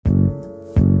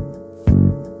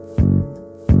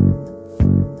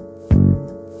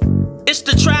It's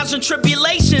the trials and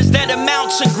tribulations that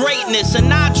amount to greatness. A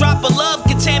nine drop of love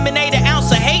contaminate an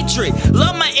ounce of hatred.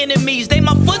 Love my enemies, they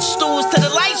my footstools to the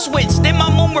light switch. Then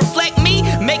my moon reflect me,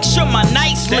 make sure my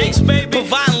night's lit.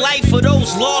 Providing life for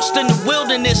those lost in the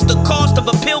wilderness. The cost of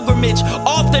a pilgrimage,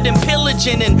 often in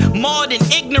pillaging and marred in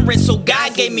ignorance. So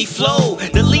God gave me flow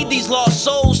to lead these lost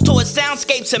souls toward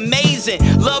soundscapes amazing.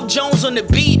 Luvjonez on the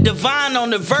beat, divine on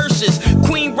the verses.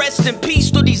 Queen rest in peace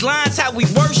through these lines, how we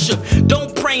worship.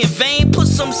 Don't pray in vain, put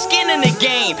some skin in the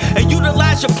game and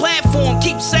utilize your platform,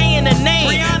 keep saying the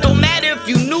name. Don't matter if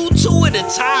you new to it or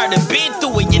tired and been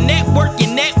through it. Your network,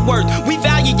 your net worth, we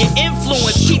value your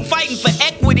influence. Keep fighting for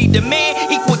equity,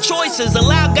 demand equal choices.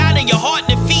 Allow God in your heart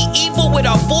to defeat evil with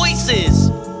our voices.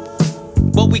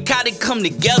 But we gotta come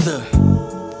together.